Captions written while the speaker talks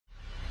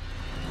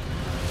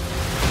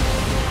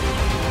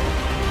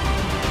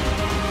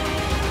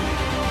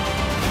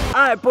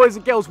Alright, boys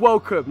and girls,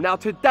 welcome. Now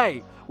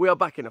today, we are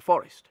back in the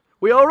forest.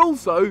 We are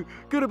also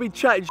going to be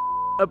chatting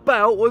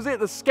about, was it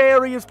the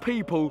scariest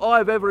people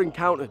I've ever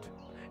encountered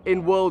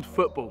in world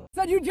football.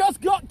 Said you just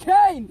got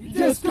caned! You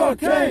just got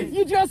caned!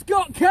 You just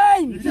got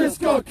caned! You just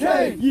got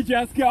caned! You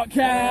just got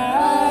caned!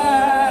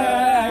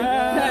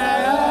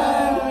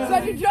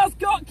 Said you just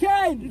got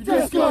caned! You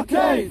just got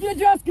caned! You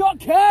just got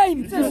caned!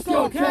 You just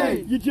got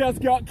caned! You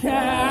just got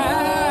caned!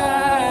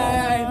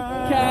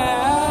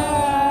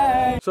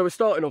 So we're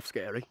starting off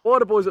scary. Why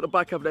the boys at the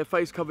back have their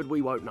face covered,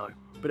 we won't know.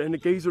 But then the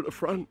geezer at the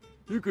front,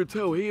 you could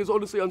tell he is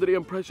honestly under the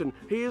impression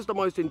he is the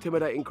most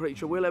intimidating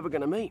creature we're ever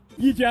going to meet.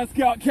 You just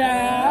got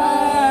caned!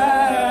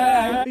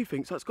 He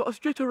thinks that's got us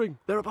jittering.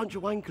 They're a bunch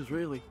of wankers,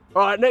 really.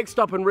 All right, next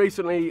up, and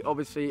recently,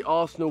 obviously,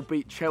 Arsenal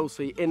beat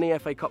Chelsea in the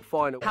FA Cup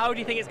final. How do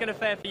you think it's going to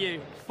fare for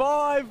you?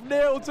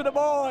 5-0 to the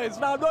boys.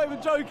 No, I'm not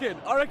even joking.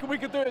 I reckon we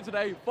could do it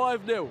today.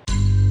 5-0.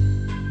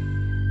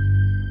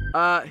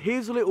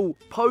 Here's a little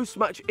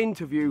post-match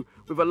interview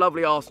with a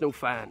lovely Arsenal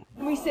fan.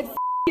 We said, F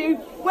you,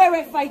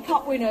 we're FA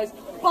Cup winners.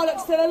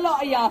 Bollocks to the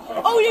lot of ya.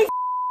 All you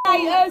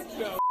haters,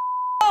 F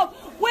off.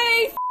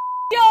 We F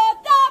your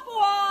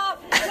double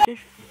up.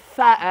 Just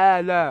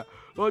fat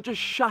like, just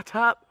shut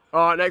up.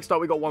 All right, next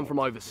up we got one from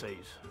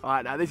overseas. All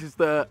right, now this is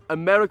the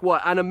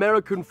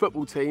American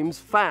football team's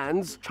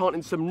fans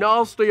chanting some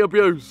nasty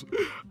abuse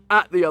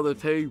at the other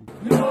team.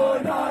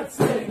 You're not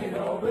singing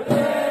over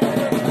there.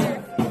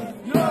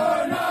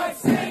 You're not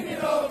singing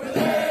over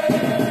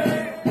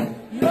there.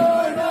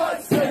 You're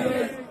not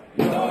singing.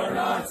 You're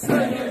not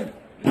singing.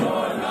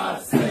 You're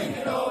not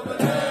singing over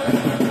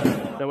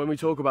there. Now when we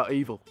talk about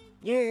evil,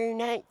 you're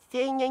not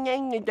singing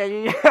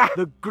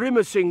the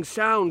grimacing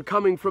sound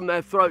coming from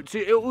their throats,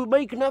 it will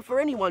make enough for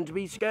anyone to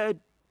be scared.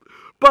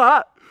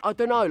 But, I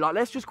don't know, like,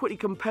 let's just quickly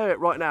compare it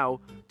right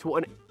now to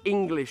what an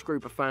English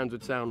group of fans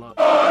would sound like.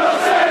 You're not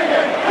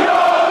singing. You're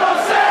not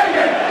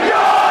singing.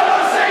 You're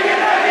not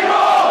singing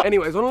anymore.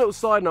 Anyways, on a little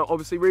side note,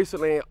 obviously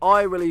recently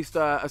I released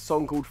a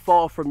song called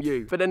Far From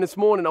You. But then this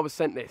morning I was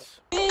sent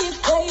this.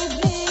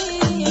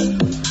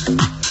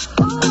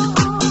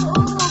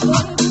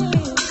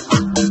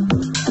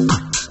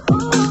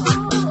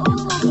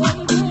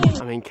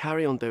 I mean,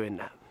 carry on doing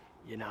that,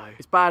 you know.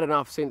 It's bad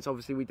enough since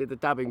obviously we did the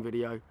dabbing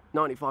video.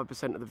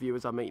 95% of the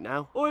viewers I meet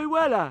now. Oi,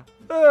 Wella!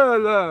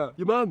 Ella!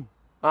 Your mum.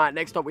 Alright,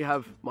 next up we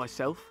have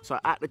myself. So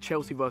at the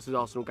Chelsea versus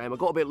Arsenal game, I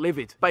got a bit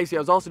livid. Basically,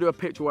 I was asked to do a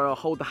picture where I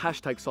hold the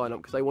hashtag sign up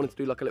because they wanted to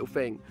do like a little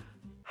thing.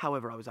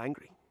 However, I was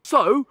angry.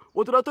 So,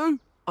 what did I do?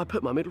 I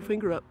put my middle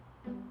finger up.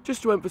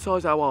 Just to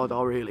emphasise how hard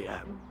I really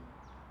am.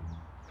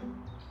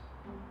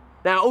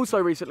 Now, also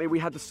recently, we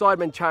had the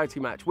Sidemen charity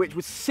match, which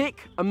was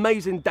sick,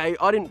 amazing day.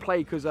 I didn't play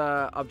because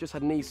I've just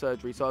had knee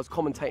surgery, so I was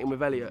commentating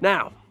with Elliot.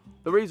 Now,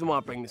 the reason why I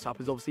bring this up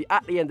is obviously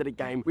at the end of the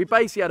game, we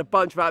basically had a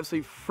bunch of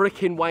absolute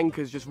freaking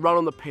wankers just run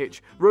on the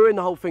pitch, ruin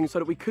the whole thing so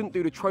that we couldn't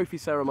do the trophy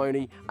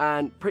ceremony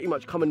and pretty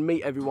much come and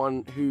meet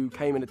everyone who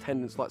came in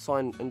attendance, like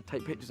sign and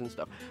take pictures and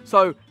stuff.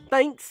 So,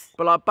 thanks.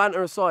 But like,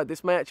 banter aside,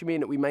 this may actually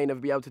mean that we may never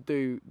be able to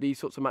do these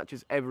sorts of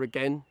matches ever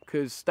again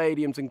because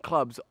stadiums and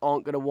clubs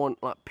aren't going to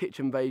want like pitch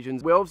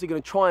invasions. We're obviously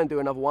going to try and do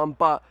another one,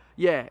 but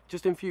yeah,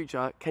 just in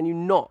future, can you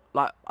not,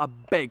 like, I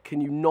beg, can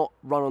you not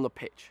run on the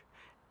pitch?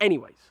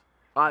 Anyways.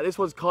 Alright, this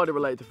one's kind of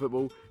related to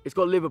football. It's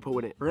got Liverpool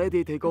in it.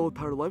 Ready to go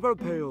to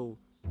Liverpool.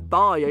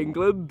 Bye,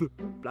 England.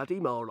 Bloody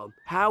moron.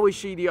 How is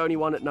she the only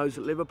one that knows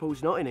that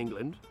Liverpool's not in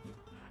England?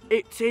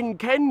 It's in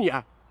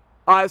Kenya.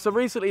 Alright, so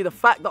recently the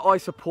fact that I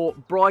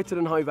support Brighton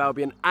and Hove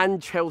Albion and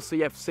Chelsea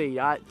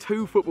FC,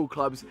 two football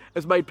clubs,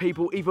 has made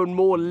people even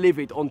more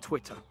livid on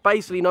Twitter.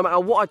 Basically, no matter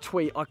what I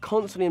tweet, I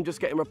constantly am just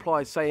getting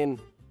replies saying,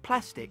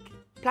 plastic,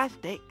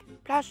 plastic,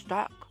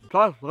 plastic,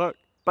 plastic.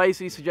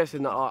 Basically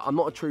suggesting that I'm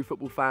not a true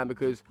football fan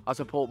because I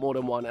support more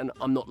than one and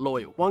I'm not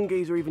loyal. One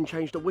geezer even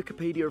changed the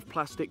Wikipedia of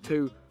plastic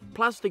to,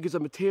 plastic is a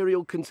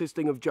material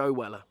consisting of Joe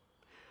Weller.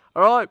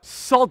 Alright,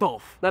 sod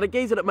off. Now the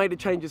geezer that made the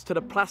changes to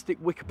the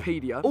plastic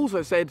Wikipedia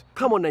also said,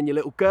 come on then you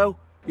little girl,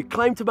 you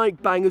claim to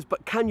make bangers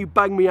but can you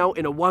bang me out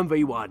in a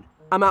 1v1?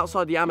 I'm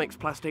outside the Amex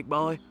plastic,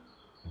 bye.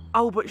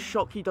 Oh, but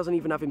shock, he doesn't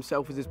even have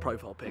himself as his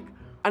profile pic.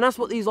 And that's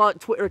what these like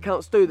Twitter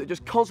accounts do, that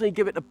just constantly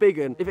give it the big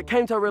un. If it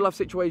came to a real life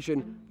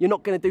situation, you're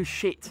not going to do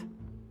shit.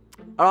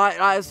 Alright,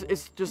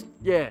 it's just,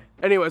 yeah.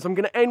 Anyways, I'm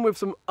going to end with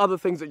some other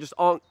things that just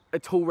aren't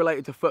at all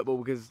related to football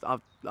because I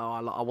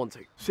want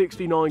to.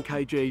 69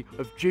 kg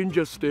of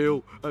ginger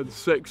steel and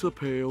sex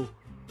appeal.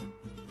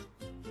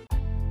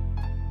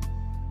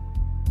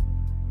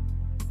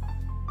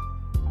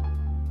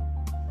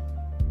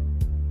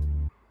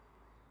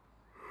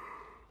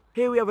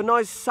 Here we have a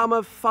nice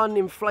summer fun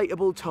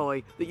inflatable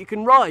toy that you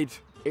can ride.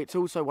 It's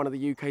also one of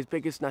the UK's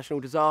biggest national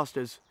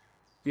disasters.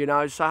 You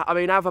know, so, I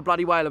mean, have a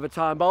bloody whale of a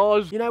time,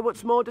 boys. You know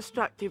what's more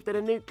destructive than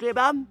a nuclear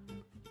bomb?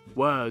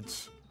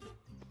 Words.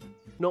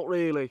 Not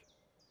really.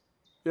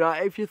 You know,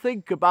 if you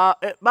think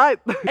about it, mate.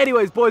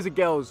 Anyways, boys and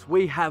girls,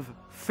 we have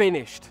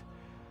finished.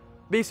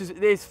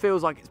 This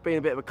feels like it's been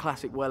a bit of a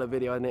classic Weller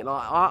video, isn't it?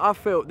 Like, I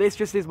feel this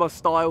just is my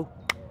style.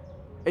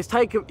 It's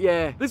taken,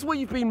 yeah. This is what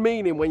you've been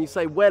meaning when you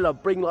say, Weller,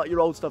 bring like your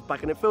old stuff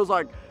back. And it feels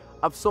like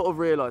I've sort of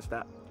realised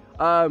that.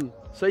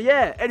 So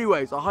yeah,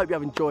 anyways, I hope you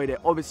have enjoyed it.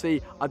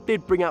 Obviously, I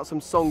did bring out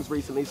some songs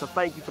recently, so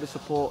thank you for the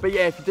support. But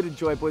yeah, if you did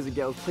enjoy, boys and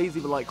girls, please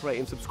leave a like, rate,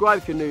 and subscribe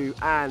if you're new.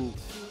 And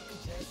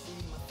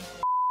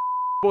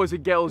boys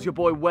and girls, your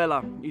boy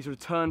Weller, he's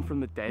returned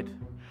from the dead.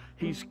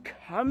 He's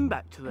come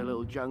back to the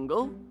little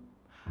jungle.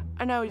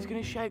 And now he's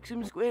gonna shake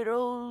some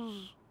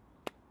squirrels.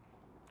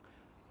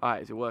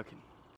 Alright, is it working?